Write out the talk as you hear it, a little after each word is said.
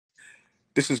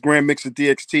This is GrandMixer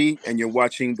DXT, and you're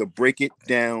watching the Break It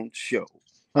Down show.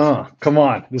 Oh, come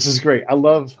on. This is great. I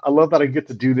love that I get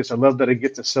to do this. I love that I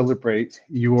get to celebrate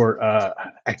your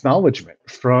acknowledgement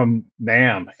from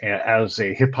NAMM as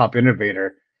a hip hop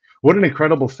innovator. What an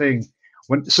incredible thing.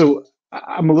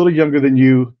 I'm a little younger than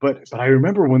you, but I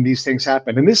remember when these things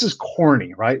happen. And this is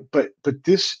corny, right? But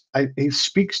it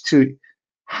speaks to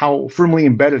how firmly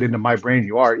embedded into my brain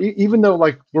you are. Even though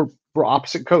like we're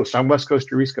opposite coast. I'm West Coast,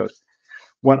 you're East Coast.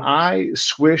 When I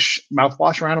swish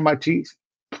mouthwash around in my teeth,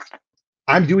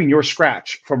 I'm doing your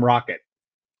scratch from Rockit.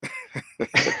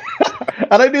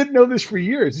 And I didn't know this for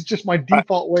years. It's just my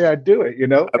default way I do it,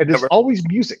 and it's always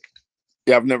music.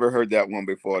 Yeah, I've never heard that one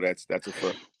before. That's a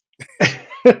first.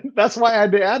 That's why I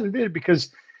had to add it in,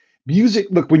 because music,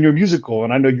 look, when you're musical,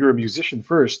 and I know you're a musician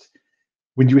first,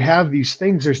 when you have these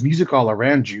things, there's music all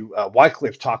around you.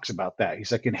 Wycliffe talks about that.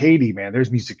 He's like, in Haiti, man, there's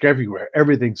music everywhere.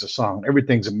 Everything's a song.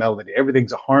 Everything's a melody.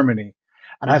 Everything's a harmony.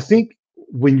 And I think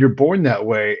when you're born that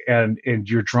way and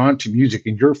you're drawn to music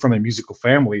and you're from a musical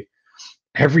family,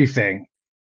 everything,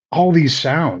 all these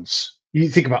sounds, you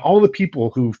think about all the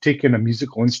people who've taken a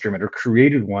musical instrument or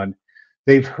created one,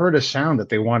 they've heard a sound that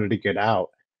they wanted to get out.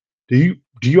 Do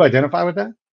you identify with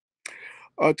that?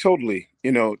 Totally.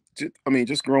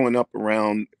 Just growing up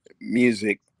around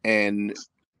music and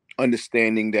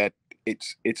understanding that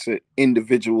it's an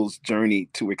individual's journey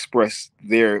to express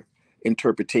their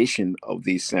interpretation of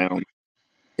these sounds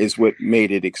is what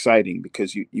made it exciting,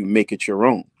 because you make it your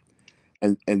own.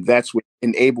 And that's what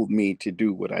enabled me to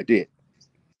do what I did.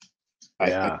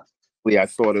 Yeah. I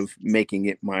thought of making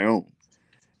it my own.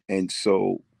 And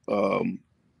so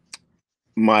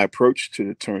my approach to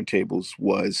the turntables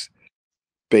was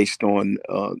based on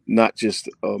not just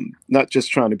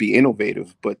trying to be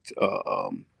innovative, but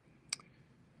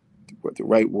what the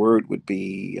right word would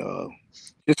be,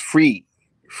 just free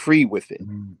with it,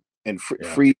 and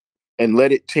free, and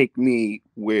let it take me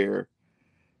where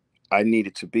I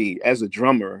needed to be. As a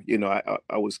drummer,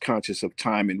 I was conscious of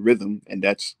time and rhythm, and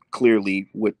that's clearly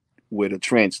what it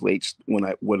translates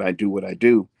when I do what I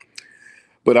do.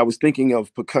 But I was thinking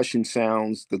of percussion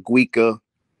sounds, the guica.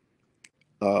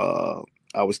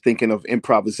 I was thinking of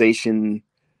improvisation,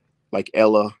 like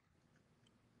Ella,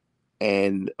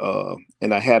 and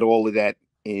I had all of that,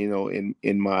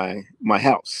 in my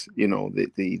house.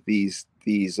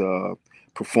 These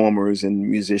performers and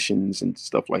musicians and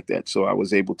stuff like that. So I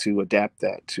was able to adapt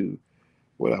that to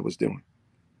what I was doing.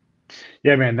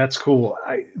 Yeah, man, that's cool.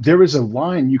 There is a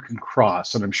line you can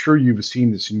cross, and I'm sure you've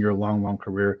seen this in your long, long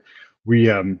career.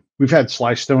 We've had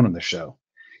Sly Stone on the show.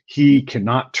 He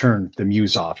cannot turn the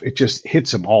muse off. It just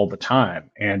hits him all the time,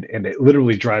 and it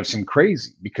literally drives him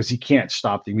crazy because he can't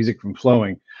stop the music from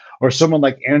flowing. Or someone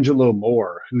like Angelo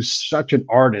Moore, who's such an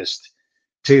artist,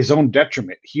 to his own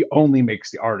detriment, he only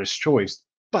makes the artist's choice,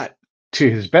 but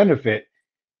to his benefit,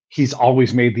 he's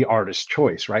always made the artist's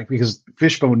choice, right? Because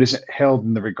Fishbone isn't held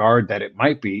in the regard that it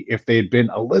might be if they had been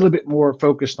a little bit more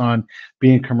focused on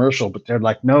being commercial. But they're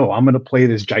like, no, I'm going to play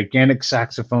this gigantic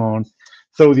saxophone,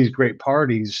 throw these great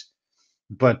parties,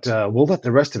 but we'll let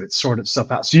the rest of it sort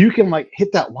itself out. So you can like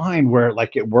hit that line where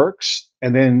like it works,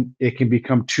 and then it can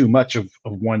become too much of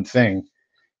one thing.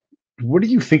 What do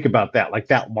you think about that? Like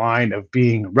that line of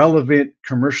being relevant,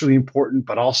 commercially important,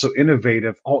 but also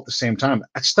innovative all at the same time.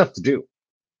 That's tough to do.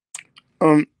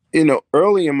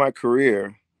 Early in my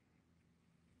career,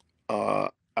 I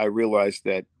realized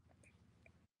that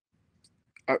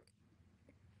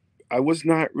I was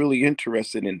not really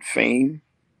interested in fame.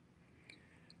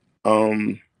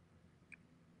 I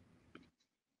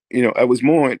was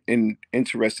more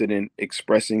interested in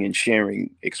expressing and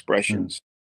sharing expressions.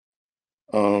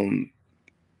 And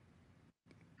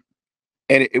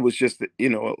it was just,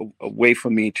 a way for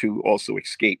me to also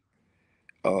escape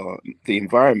the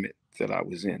environment that I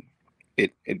was in.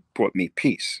 It brought me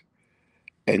peace.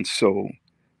 And so,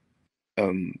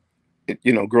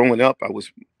 growing up, I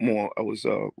was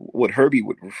what Herbie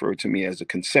would refer to me as a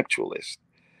conceptualist.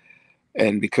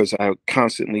 And because I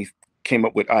constantly came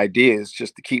up with ideas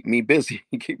just to keep me busy,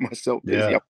 keep myself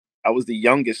busy. Yeah. I was the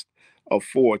youngest of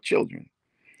 4 children.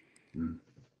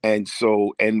 And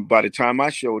so, and by the time I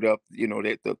showed up,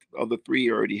 the other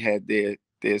 3 already had their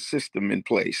system in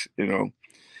place,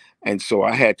 and so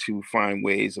I had to find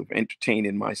ways of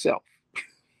entertaining myself,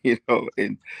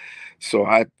 and so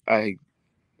I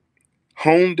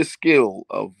honed the skill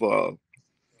of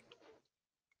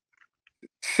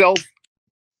self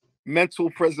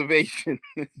mental preservation.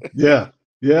 Yeah.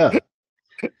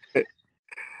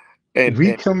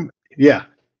 and Yeah.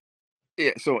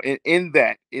 Yeah, so in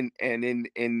that, in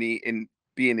the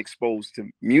being exposed to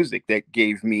music that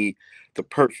gave me the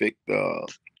perfect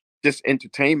just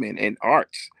entertainment, and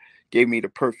arts gave me the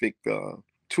perfect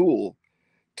tool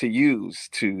to use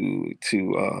to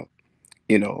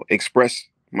express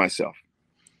myself.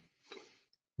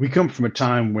 We come from a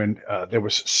time when there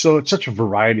was such a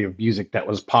variety of music that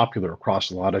was popular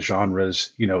across a lot of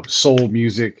genres. Soul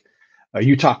music.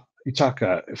 You talk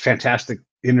fantastic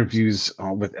interviews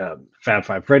with Fab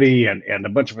Five Freddy and a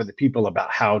bunch of other people about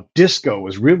how disco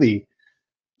was really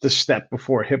the step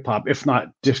before hip hop, if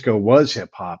not disco was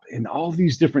hip hop, and all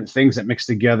these different things that mix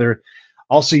together.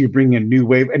 Also, you bring in new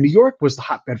wave, and New York was the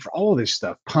hotbed for all of this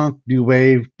stuff: punk, new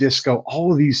wave, disco.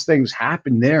 All of these things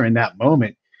happened there in that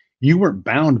moment. You weren't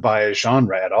bound by a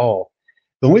genre at all.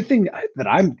 The only thing that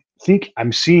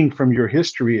I'm seeing from your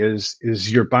history is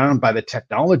you're bound by the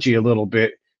technology a little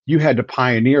bit. You had to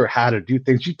pioneer how to do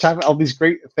things. You talk about all these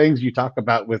great things you talk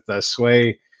about with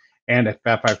Sway and at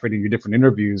Fat Five Freddy, your different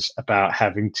interviews about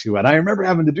having to, and I remember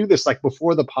having to do this like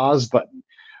before the pause button.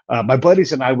 My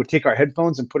buddies and I would take our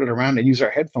headphones and put it around and use our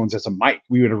headphones as a mic.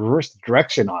 We would reverse the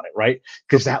direction on it, right?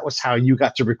 Because that was how you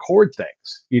got to record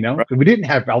things, Right. because we didn't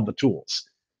have all the tools.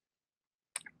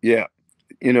 Yeah.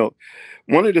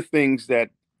 One of the things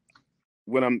that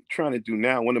what I'm trying to do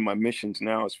now, one of my missions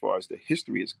now, as far as the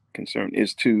history is concerned,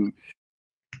 is to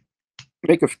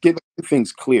get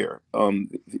things clear.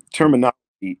 The terminology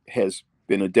has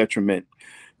been a detriment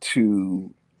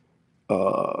to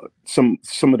some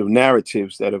of the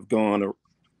narratives that have gone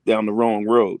down the wrong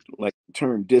road, like the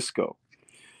term disco.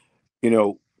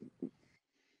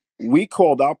 We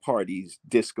called our parties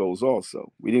discos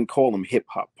also. We didn't call them hip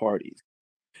hop parties.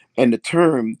 And the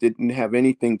term didn't have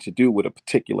anything to do with a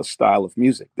particular style of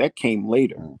music. That came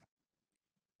later.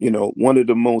 One of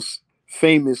the most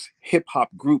famous hip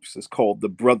hop groups is called the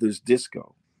Brothers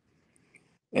Disco.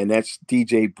 And that's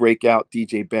DJ Breakout,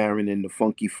 DJ Baron, and the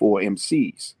Funky Four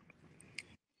MCs.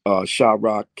 Sha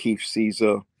Rock, Keith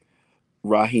Caesar,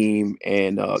 Raheem,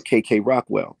 and KK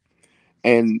Rockwell.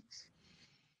 And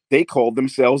they called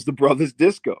themselves the Brothers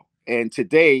Disco. And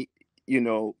today,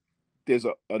 there's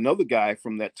another guy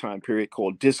from that time period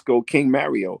called Disco King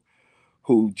Mario,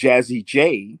 who Jazzy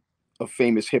J, a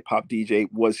famous hip hop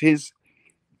DJ, was his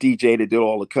DJ that did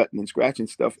all the cutting and scratching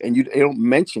stuff. And they don't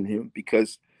mention him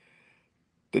because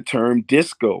the term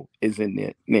disco is in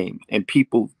their name. And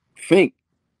people think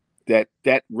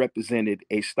that represented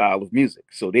a style of music.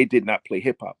 So they did not play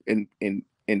hip hop. And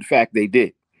in fact, they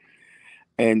did.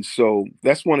 And so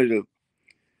that's one of the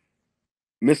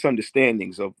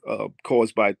misunderstandings of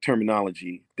caused by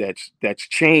terminology that's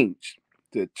changed.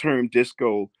 The term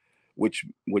disco, which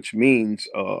means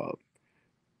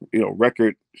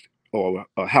record, or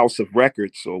a house of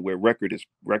records, or where records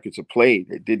are played.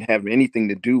 It didn't have anything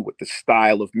to do with the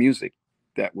style of music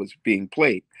that was being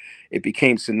played. It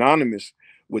became synonymous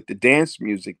with the dance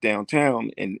music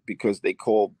downtown, and because they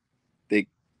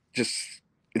just,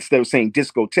 instead of saying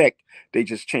discotheque, they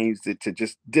just changed it to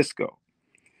just disco.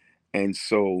 And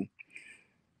so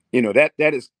that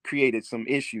has created some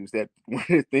issues. That one of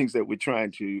the things that we're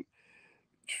trying to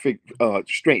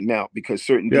straighten out, because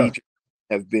certain Yeah. DJs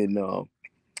have been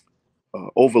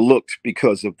overlooked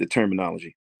because of the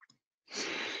terminology.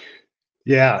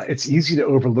 Yeah, it's easy to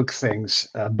overlook things.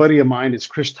 A buddy of mine is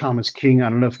Chris Thomas King. I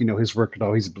don't know if you know his work at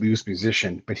all. He's a blues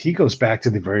musician, but he goes back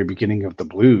to the very beginning of the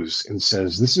blues and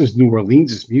says, this is New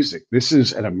Orleans' music. This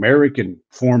is an American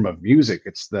form of music.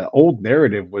 It's the old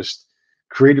narrative was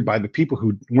created by the people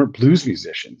who weren't blues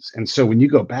musicians. And so when you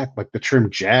go back, like the term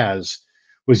jazz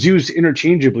was used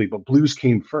interchangeably, but blues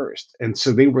came first. And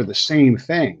so they were the same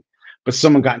thing. But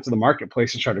someone got into the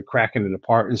marketplace and started cracking it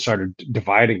apart and started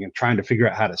dividing and trying to figure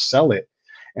out how to sell it.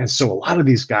 And so a lot of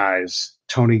these guys,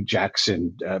 Tony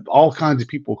Jackson, all kinds of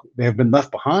people, they have been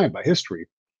left behind by history.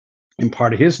 And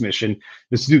part of his mission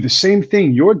is to do the same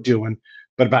thing you're doing,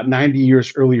 but about 90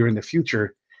 years earlier in the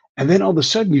future. And then all of a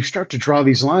sudden you start to draw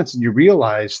these lines and you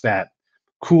realize that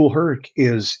Kool Herc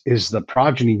is the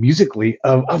progeny musically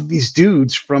of these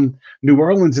dudes from New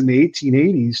Orleans in the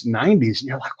 1880s, 90s. And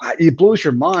you're like, wow, it blows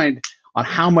your mind on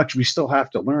how much we still have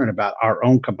to learn about our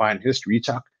own combined history.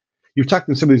 You've talked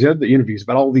in some of these other interviews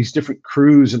about all these different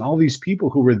crews and all these people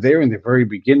who were there in the very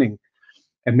beginning.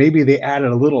 And maybe they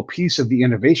added a little piece of the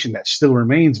innovation that still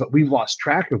remains, but we've lost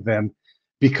track of them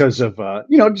because of,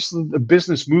 just the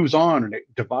business moves on and it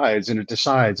divides and it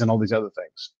decides and all these other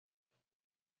things.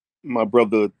 My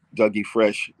brother Dougie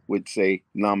Fresh would say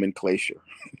nomenclature.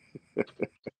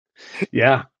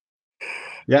 Yeah.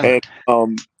 And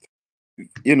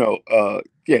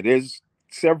there's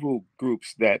several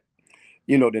groups that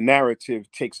the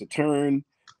narrative takes a turn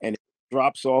and it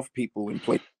drops off people and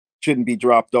play shouldn't be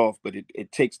dropped off, but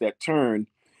it takes that turn,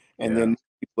 and then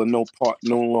people are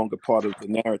no longer part of the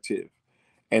narrative.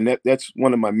 And that's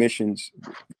one of my missions.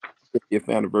 50th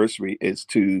anniversary is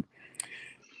to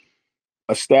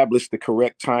establish the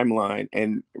correct timeline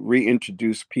and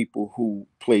reintroduce people who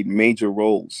played major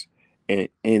roles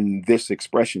in this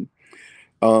expression.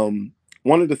 One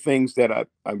of the things that I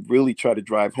really try to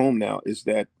drive home now is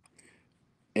that,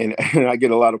 and I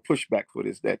get a lot of pushback for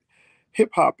this, that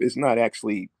hip hop is not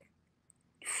actually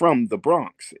from the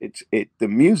Bronx. The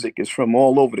music is from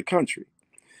all over the country.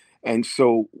 And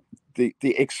so the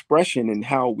expression and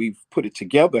how we've put it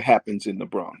together happens in the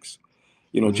Bronx.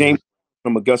 You know, James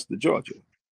from Augusta, Georgia.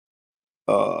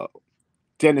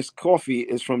 Dennis Coffey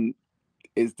is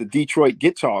the Detroit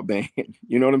Guitar Band.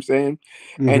 You know what I'm saying?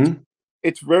 And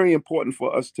it's very important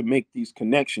for us to make these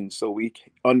connections so we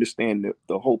understand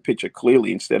the whole picture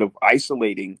clearly, instead of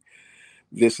isolating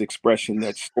this expression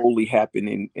that's solely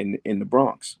happening in the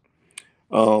Bronx.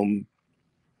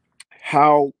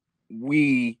 How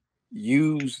we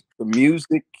use the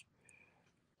music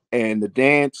and the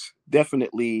dance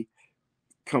definitely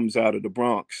comes out of the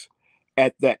Bronx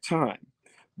at that time.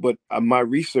 But my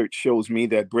research shows me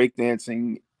that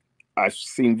breakdancing, I've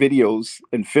seen videos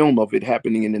and film of it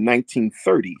happening in the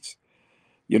 1930s.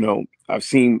 You know, I've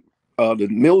seen the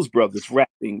Mills Brothers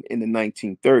rapping in the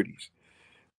 1930s.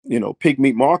 You know,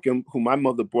 Pigmeat Markham, who my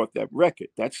mother bought that record,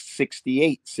 that's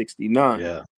 68, 69.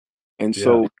 Yeah. And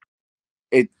so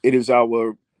it is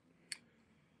our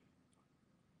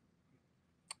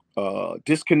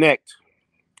disconnect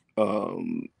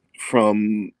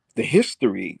from the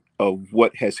history of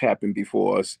what has happened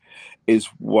before us is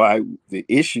why the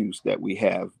issues that we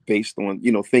have, based on,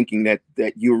 you know, thinking that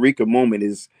eureka moment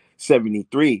is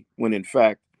 73, when in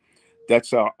fact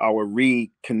that's our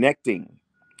reconnecting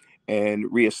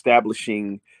and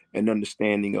reestablishing an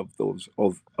understanding of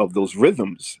those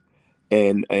rhythms,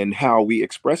 and how we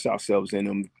express ourselves in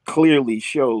them clearly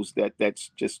shows that that's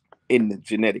just in the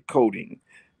genetic coding,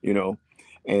 you know.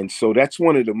 And so that's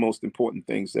one of the most important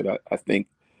things that I think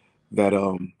that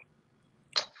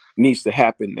needs to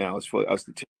happen now, is for us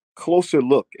to take a closer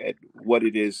look at what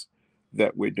it is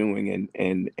that we're doing,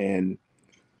 and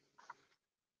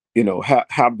you know,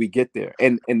 how we get there.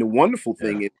 And the wonderful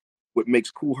thing is, what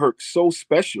makes Kool Herc so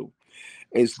special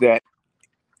is that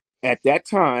at that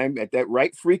time, at that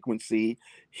right frequency,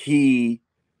 he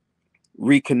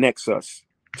reconnects us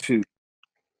to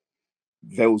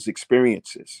those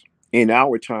experiences in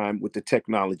our time with the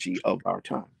technology of our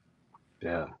time.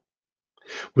 Yeah.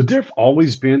 Would there have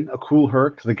always been a Kool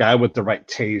Herc, the guy with the right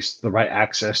taste, the right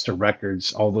access to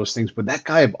records, all those things? Would that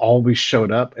guy have always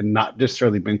showed up and not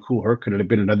necessarily been Kool Herc? Could it have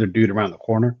been another dude around the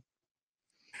corner?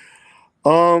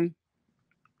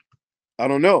 I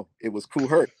don't know. It was Kool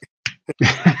Herc.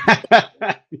 Yeah,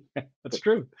 that's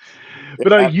true.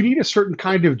 But you need a certain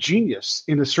kind of genius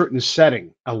in a certain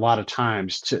setting a lot of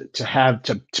times to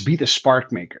be the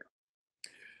spark maker.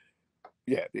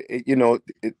 Yeah, you know,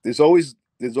 there's always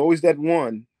that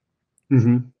one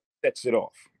sets it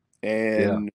off.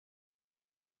 And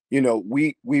you know,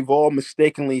 we've all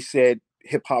mistakenly said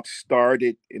hip hop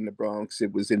started in the Bronx,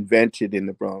 it was invented in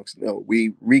the Bronx. No,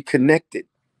 we reconnected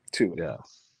to it.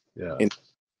 Yeah. And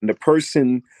the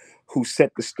person who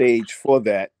set the stage for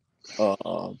that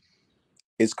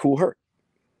is Kool Herc.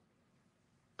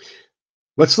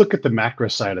 Let's look at the macro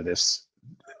side of this.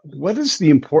 What is the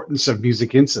importance of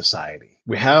music in society?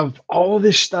 We have all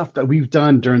this stuff that we've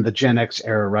done during the Gen X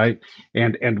era, right?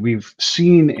 And we've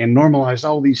seen and normalized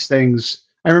all these things.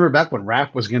 I remember back when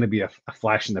rap was going to be a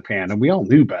flash in the pan, and we all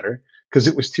knew better because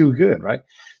it was too good, right?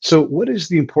 So what is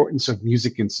the importance of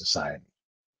music in society?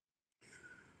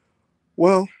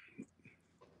 Well,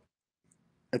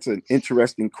 that's an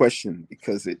interesting question,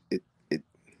 because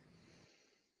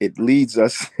it leads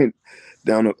us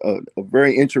down a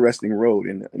very interesting road,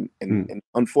 and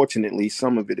unfortunately,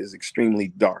 some of it is extremely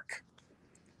dark.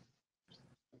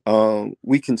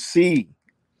 We can see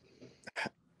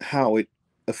how it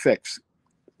affects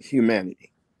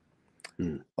humanity.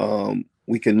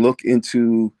 We can look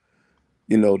into,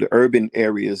 you know, the urban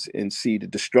areas and see the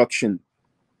destruction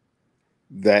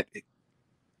that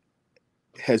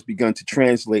has begun to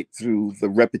translate through the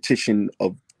repetition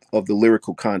of the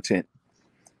lyrical content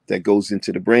that goes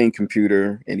into the brain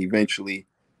computer and eventually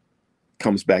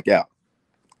comes back out.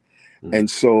 And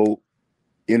so,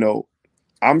 you know,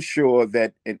 I'm sure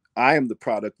that, and I am the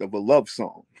product of a love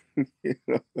song, you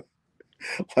know,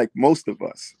 like most of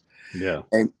us. Yeah.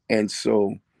 And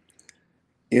so,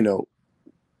 you know,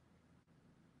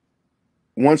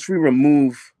 once we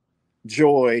remove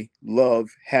joy, love,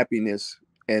 happiness,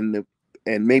 and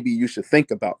maybe you should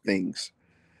think about things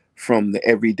from the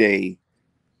everyday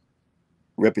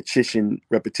repetition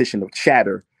of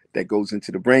chatter that goes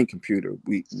into the brain computer.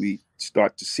 We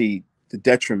start to see the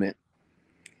detriment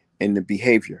in the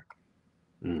behavior.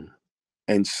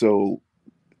 And so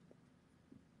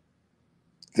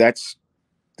that's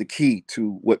the key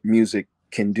to what music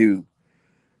can do.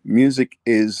 Music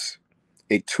is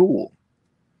a tool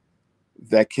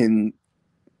that can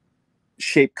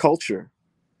shape culture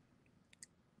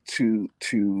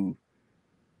to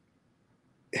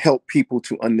help people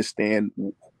to understand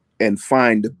and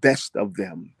find the best of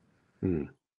them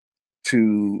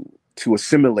to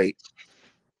assimilate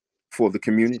for the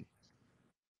community.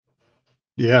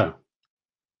 Yeah.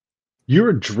 You're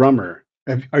a drummer.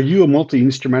 Are you a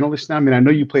multi-instrumentalist now? I mean, I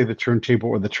know you play the turntable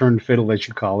or the turn fiddle, as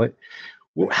you call it.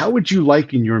 Well, how would you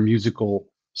liken your musical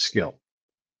skill?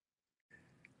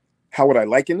 How would I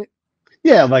liken it?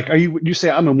 Yeah, like, would you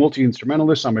say I'm a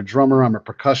multi-instrumentalist, I'm a drummer, I'm a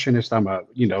percussionist, I'm a,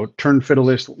 turn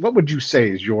fiddleist? What would you say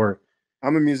is your...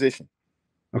 I'm a musician.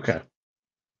 Okay.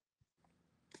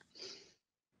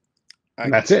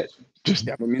 That's it.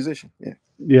 I'm a musician.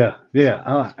 Yeah.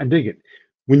 Yeah. I dig it.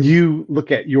 When you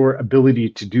look at your ability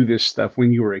to do this stuff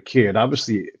when you were a kid,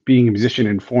 obviously being a musician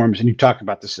informs, and you talk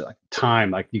about this like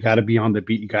time, like you got to be on the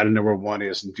beat, you got to know where one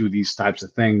is and do these types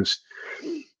of things.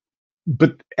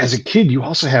 But as a kid, you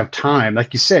also have time.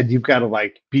 Like you said, you've got to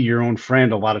like be your own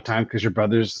friend a lot of time because your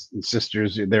brothers and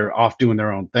sisters, they're off doing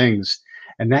their own things.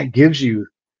 And that gives you,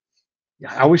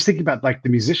 I always think about like the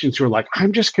musicians who are like,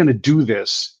 I'm just going to do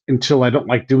this until I don't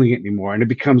like doing it anymore. And it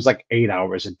becomes like 8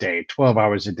 hours a day, 12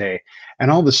 hours a day.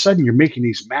 And all of a sudden you're making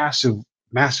these massive,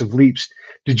 massive leaps.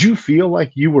 Did you feel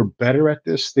like you were better at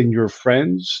this than your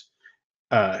friends?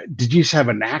 Did you just have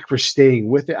a knack for staying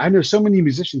with it? I know so many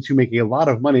musicians who make a lot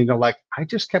of money and they're like, I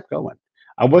just kept going.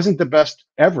 I wasn't the best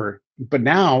ever, but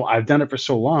now I've done it for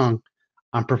so long,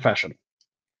 I'm professional.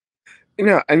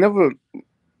 I never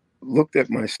looked at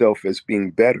myself as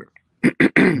being better.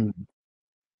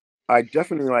 I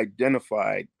definitely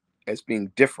identified as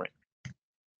being different.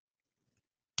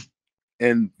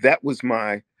 And that was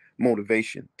my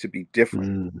motivation, to be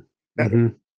different.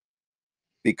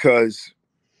 Because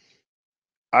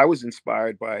I was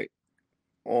inspired by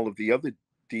all of the other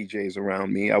DJs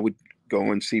around me. I would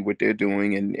go and see what they're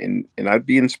doing and I'd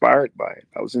be inspired by it.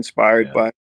 I was inspired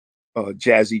by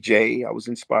Jazzy J. I was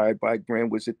inspired by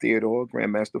Grand Wizard Theodore,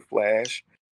 Grandmaster Flash,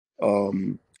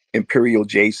 Imperial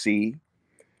Jay Cee,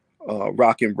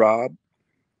 Rockin' Rob.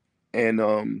 And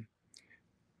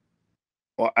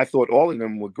I thought all of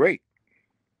them were great.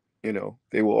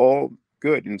 They were all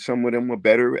good, and some of them were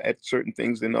better at certain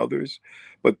things than others.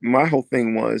 But my whole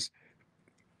thing was,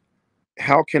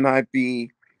 how can I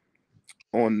be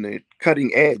on the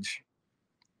cutting edge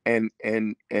and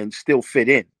still fit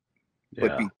in,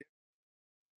 but be,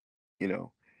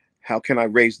 how can I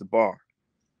raise the bar?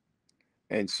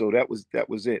 And so that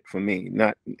was it for me.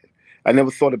 I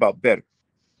never thought about better.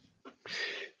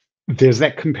 There's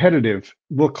that competitive,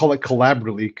 we'll call it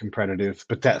collaboratively competitive,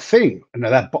 but that thing,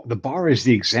 the bar is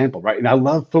the example, right? And I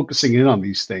love focusing in on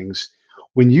these things.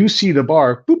 When you see the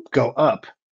bar, boop, go up,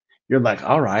 you're like,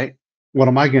 all right, what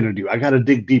am I going to do? I got to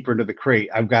dig deeper into the crate.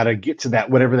 I've got to get to that,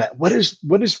 whatever that, what is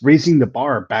raising the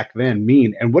bar back then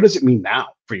mean? And what does it mean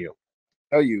now for you?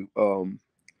 Tell you,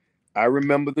 I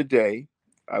remember the day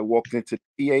I walked into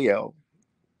PAL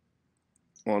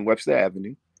on Webster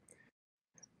Avenue,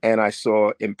 and I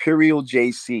saw Imperial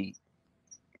Jay Cee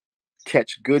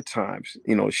catch Good Times,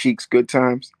 Chic's Good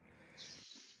Times.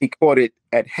 He caught it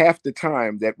at half the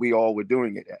time that we all were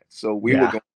doing it at. So we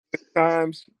were going Good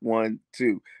Times, 1,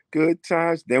 2, Good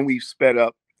Times. Then we sped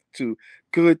up to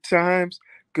Good Times,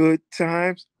 Good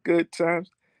Times, Good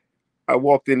Times. I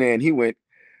walked in there and he went,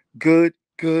 good,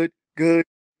 good, good,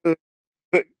 good,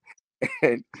 good.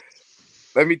 And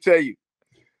let me tell you,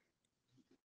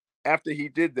 after he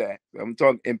did that, I'm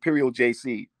talking Imperial Jay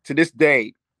Cee, to this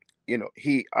day,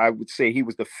 I would say he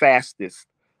was the fastest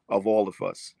of all of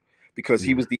us, because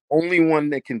he was the only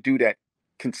one that can do that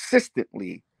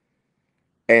consistently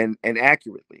and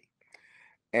accurately.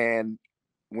 And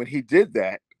when he did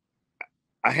that,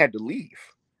 I had to leave.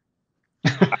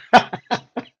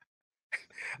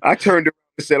 I turned around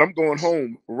and said, I'm going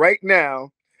home right now.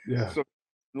 So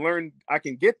learn I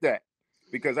can get that,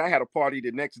 because I had a party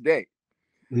the next day.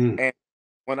 And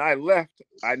when I left,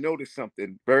 I noticed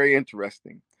something very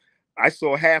interesting. I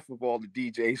saw half of all the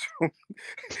DJs.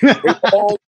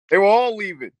 they were all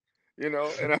leaving, and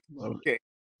I okay,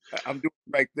 I'm doing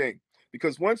the right thing.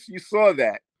 Because once you saw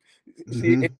that,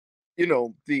 see,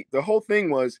 the whole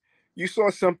thing was, you saw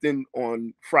something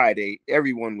on Friday,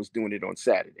 everyone was doing it on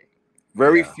Saturday.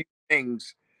 Very few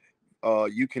things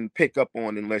you can pick up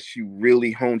on unless you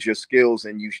really honed your skills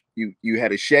and you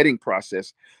had a shedding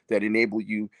process that enabled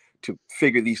you to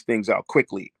figure these things out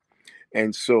quickly.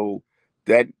 And so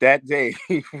that day,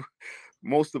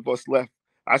 most of us left.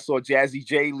 I saw Jazzy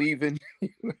J leaving,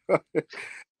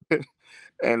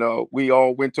 and we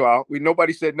all went to our.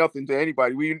 Nobody said nothing to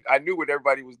anybody. I knew what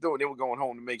everybody was doing. They were going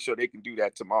home to make sure they can do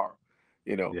that tomorrow.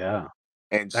 Yeah.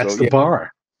 And That's so the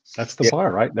bar. That's the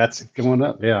bar, right? That's going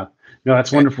up. Yeah. No,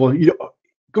 that's wonderful.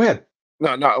 Go ahead. No,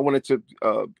 I wanted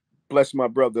to bless my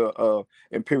brother,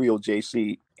 Imperial Jay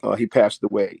Cee. He passed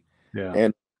away. Yeah.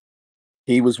 And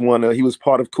he was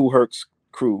part of Kool Herc's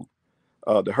crew,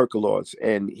 the Herculoids,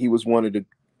 and he was one of the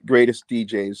greatest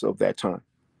DJs of that time.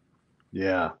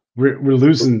 Yeah. We're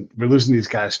losing these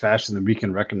guys faster than we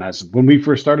can recognize them. When we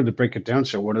first started the Break It Down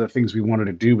show, one of the things we wanted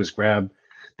to do was grab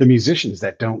the musicians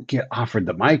that don't get offered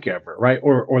the mic ever, right?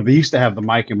 Or they used to have the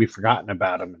mic and we've forgotten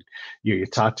about them. And you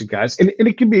talk to guys, and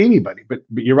it can be anybody, but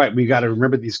you're right. We got to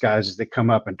remember these guys as they come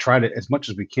up and try to, as much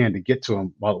as we can, to get to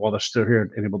them while they're still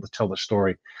here and able to tell the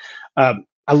story.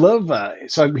 I love,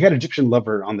 so we had Egyptian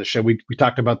Lover on the show. We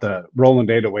talked about the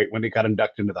Roland 808 when he got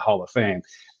inducted into the Hall of Fame.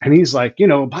 And he's like,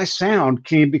 my sound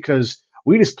came because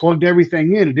we just plugged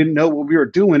everything in and didn't know what we were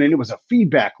doing. And it was a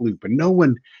feedback loop and no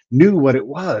one knew what it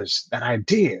was that I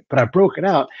did, but I broke it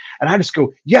out and I just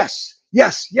go, yes,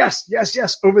 yes, yes, yes,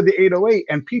 yes, over the 808.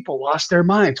 And people lost their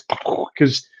minds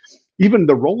because even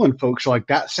the Roland folks are like,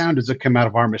 that sound doesn't come out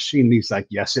of our machine. And he's like,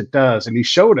 yes, it does. And he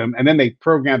showed them and then they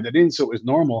programmed it in so it was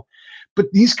normal.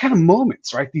 But these kind of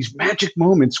moments, right? These magic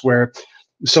moments where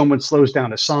someone slows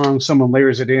down a song, someone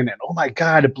layers it in, and oh my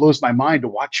God, it blows my mind to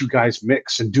watch you guys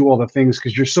mix and do all the things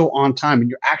because you're so on time and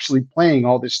you're actually playing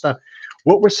all this stuff.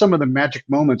 What were some of the magic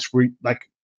moments where, like,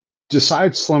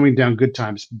 besides slowing down good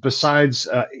times, besides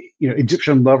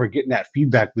Egyptian Lover getting that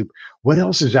feedback loop, what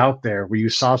else is out there where you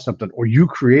saw something or you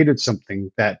created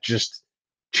something that just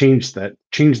changed the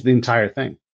entire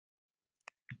thing?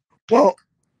 Well,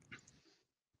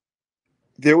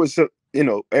 there was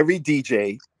every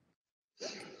DJ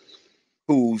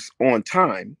who's on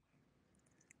time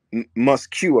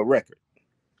must cue a record.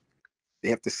 They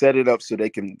have to set it up so they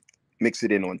can mix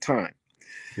it in on time.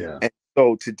 Yeah. And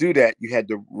so to do that, you had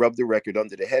to rub the record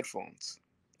under the headphones.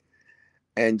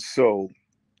 And so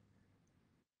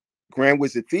Grand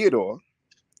Wizard Theodore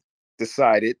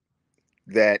decided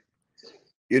that,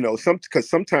 because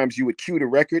sometimes you would cue the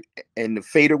record and the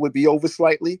fader would be over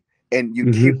slightly and you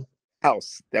cue the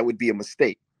house. That would be a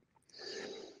mistake.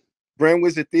 Grand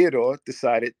Wizard Theodore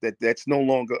decided that that's no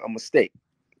longer a mistake.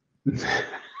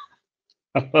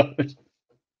 I love it.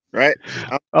 Right?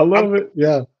 I love it.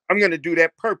 Yeah. I'm going to do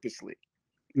that purposely.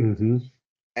 Mm-hmm.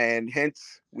 And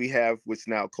hence we have what's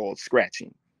now called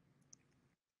scratching.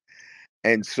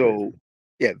 And so,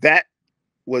 yeah, that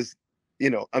was,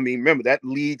 remember that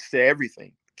leads to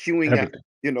everything. Queuing out,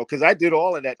 because I did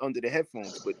all of that under the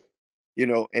headphones, but,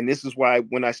 and this is why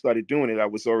when I started doing it, I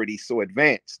was already so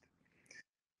advanced.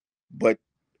 But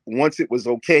once it was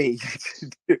okay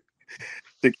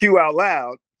to cue out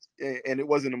loud and it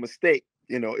wasn't a mistake,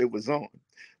 it was on.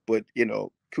 But,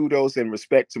 kudos and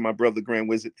respect to my brother, Grand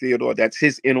Wizard Theodore. That's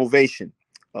his innovation.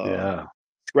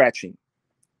 Scratching,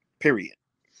 period.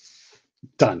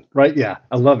 Done. Right. Yeah.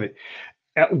 I love it.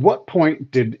 At what point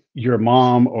did your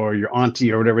mom or your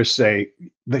auntie or whatever say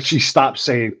that she stopped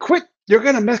saying, quit, you're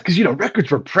going to mess? Because,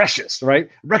 records were precious, right?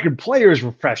 Record players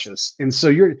were precious. And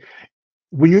so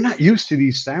when you're not used to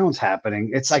these sounds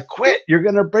happening, it's like, quit, you're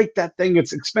going to break that thing.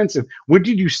 It's expensive. When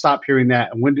did you stop hearing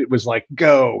that? And when it was like,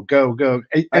 go, go, go.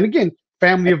 And again,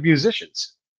 family of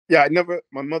musicians. Yeah,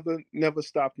 my mother never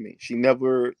stopped me. She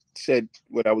never said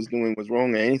what I was doing was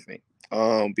wrong or anything.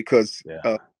 Because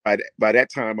by that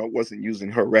time I wasn't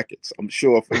using her records. I'm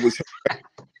sure if it was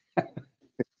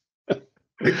her,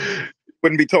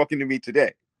 wouldn't be talking to me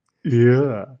today.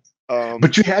 Yeah.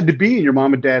 But you had to be in your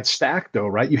mom and dad's stack though,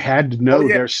 right? You had to know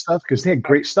their stuff because they had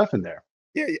great stuff in there.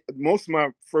 Yeah, most of my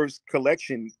first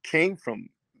collection came from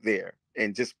there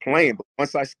and just playing. But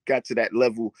once I got to that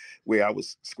level where I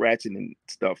was scratching and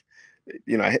stuff,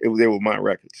 they were my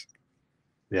records.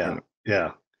 Yeah.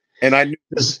 Yeah. And I knew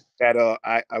that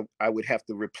I would have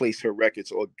to replace her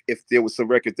records, or if there was a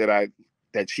record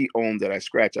that she owned that I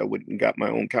scratched, I wouldn't got my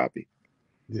own copy.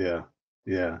 Yeah.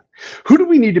 Yeah. Who do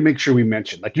we need to make sure we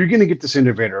mention? Like, you're going to get this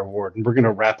Innovator Award and we're going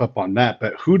to wrap up on that.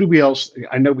 But who do we else?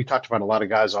 I know we talked about a lot of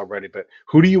guys already, but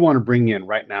who do you want to bring in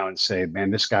right now and say, man,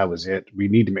 this guy was it? We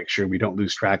need to make sure we don't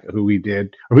lose track of who he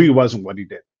did or who he was and what he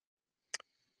did.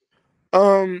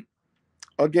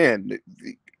 Again,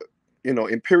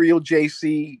 Imperial Jay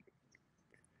Cee,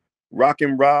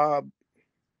 Rockin' Rob,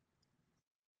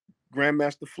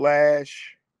 Grandmaster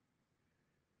Flash,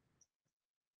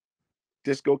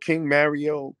 Disco King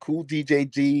Mario, Cool DJ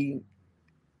D,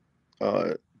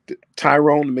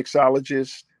 Tyrone the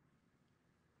mixologist.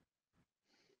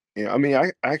 Yeah, I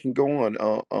mean, I can go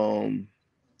on.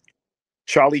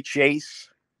 Charlie Chase.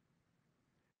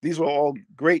 These were all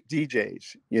great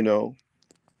DJs, you know.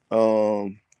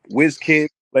 Wiz Kid,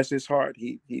 bless his heart,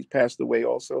 he's passed away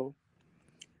also.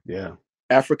 Yeah.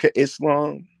 Africa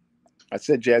Islam. I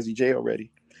said Jazzy J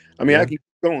already. I mean, Yeah. I can keep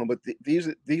going, but these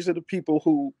are the people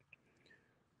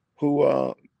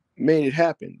who made it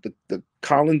happen. The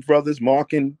Collins brothers,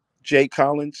 Mark and Jay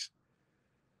Collins,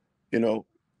 you know,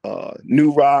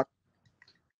 New Rock,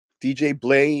 DJ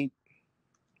Blade,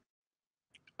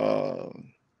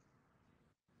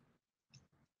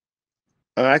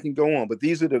 and I can go on, but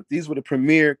these were the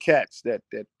premier cats that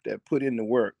put in the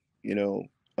work, you know.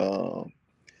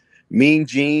 Mean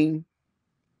Gene,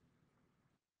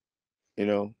 you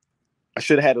know. I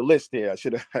should have had a list here. I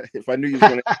should have if I knew you was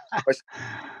going to,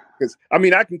 because I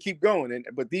mean I can keep going,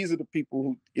 but these are the people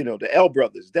who, you know, the L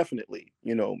brothers definitely,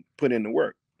 you know, put in the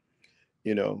work,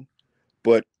 you know.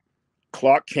 But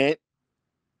Clark Kent,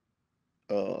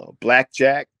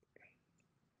 Blackjack,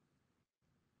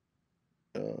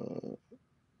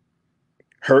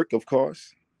 Herc, of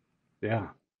course, Yeah.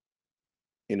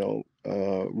 you know,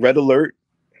 Red Alert.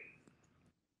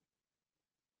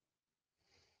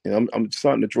 You know, I'm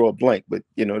starting to draw a blank, but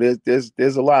you know,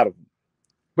 there's a lot of them.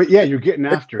 But yeah, you're getting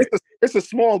after it. It's a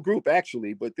small group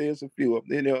actually, but there's a few of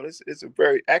them. You know, it's a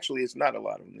very actually it's not a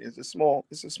lot of them. It's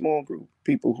a small group of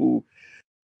people who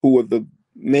are the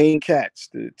main cats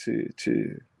to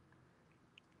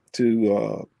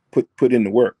put in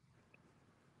the work.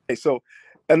 Okay, so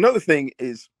another thing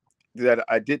is that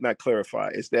I did not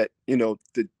clarify is that, you know,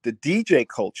 the DJ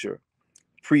culture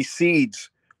precedes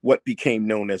what became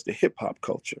known as the hip hop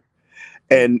culture.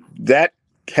 And that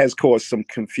has caused some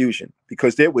confusion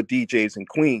because there were DJs in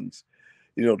Queens,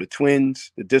 you know, the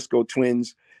Twins, the Disco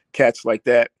Twins, cats like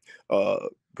that,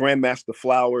 Grandmaster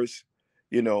Flowers,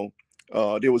 you know.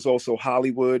 There was also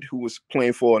Hollywood, who was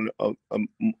playing for an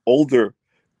older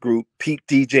group, Pete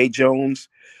DJ Jones.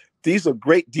 These are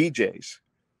great DJs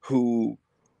who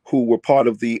were part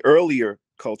of the earlier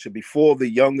culture before the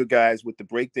younger guys with the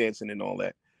breakdancing and all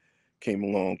that came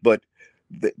along. But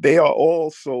they are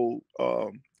also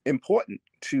important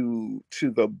to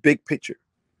the big picture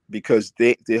because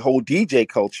the whole DJ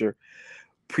culture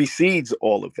precedes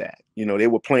all of that. You know, they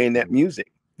were playing that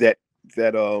music, that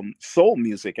soul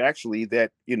music actually,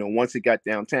 that, you know, once it got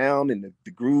downtown and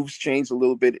the grooves changed a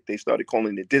little bit, they started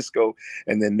calling it disco,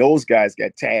 and then those guys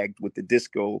got tagged with the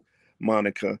disco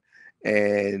moniker,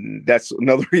 and that's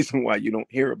another reason why you don't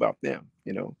hear about them,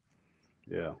 you know.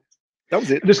 Yeah. That was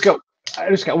it. I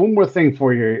just got one more thing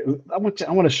for you. I want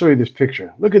to show you this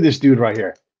picture. Look at this dude right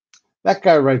here. That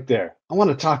guy right there. I want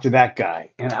to talk to that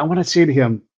guy. And I want to say to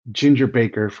him, Ginger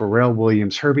Baker, Pharrell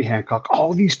Williams, Herbie Hancock,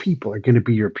 all these people are going to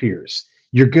be your peers.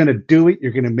 You're going to do it.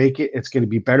 You're going to make it. It's going to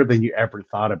be better than you ever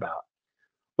thought about.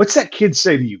 What's that kid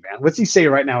say to you, man? What's he say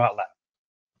right now out loud?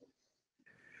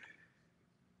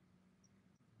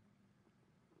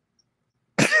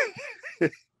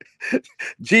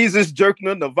 Jesus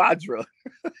Jerkna Navadra.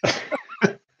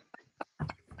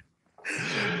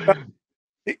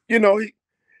 You know,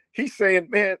 he's saying,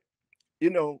 man, you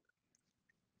know,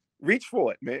 reach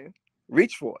for it, man.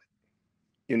 Reach for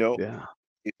it. You know, Yeah.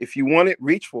 if you want it,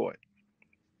 reach for it.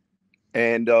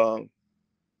 And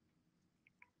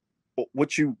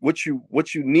what you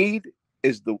need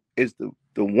is the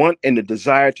want and the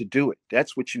desire to do it.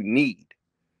 That's what you need.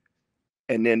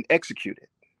 And then execute it.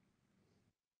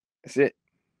 That's it.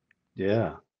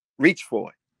 Yeah. Reach for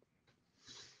it.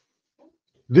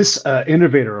 This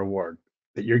Innovator Award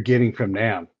that you're getting from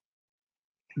NAMM,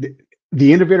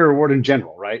 the Innovator Award in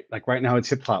general, right? Like right now it's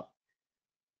hip hop.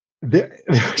 There's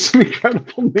some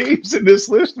incredible names in this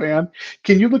list, man.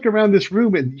 Can you look around this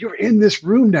room and you're in this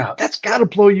room now? That's got to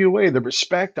blow you away. The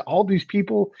respect to all these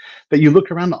people that you look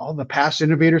around, all the past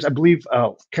innovators. I believe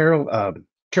Carol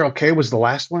Kay was the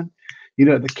last one, you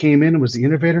know, that came in and was the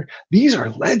innovator. These are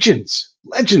legends,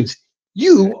 legends.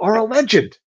 You are a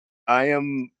legend. I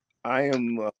am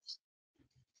I'm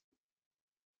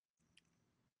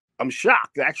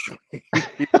shocked actually.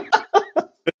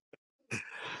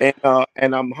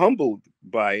 And I'm humbled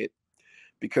by it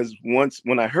because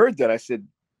when I heard that, I said,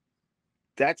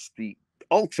 that's the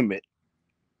ultimate,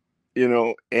 you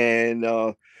know. And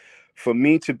for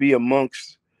me to be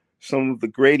amongst some of the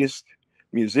greatest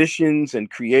musicians and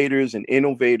creators and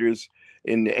innovators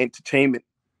in the entertainment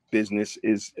business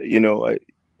is, you know,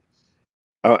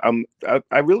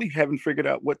 I really haven't figured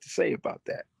out what to say about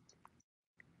that.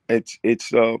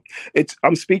 it's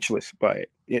I'm speechless by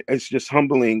it. It's just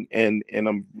humbling, and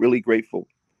I'm really grateful.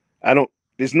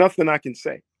 There's nothing I can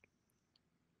say.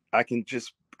 I can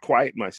just quiet myself.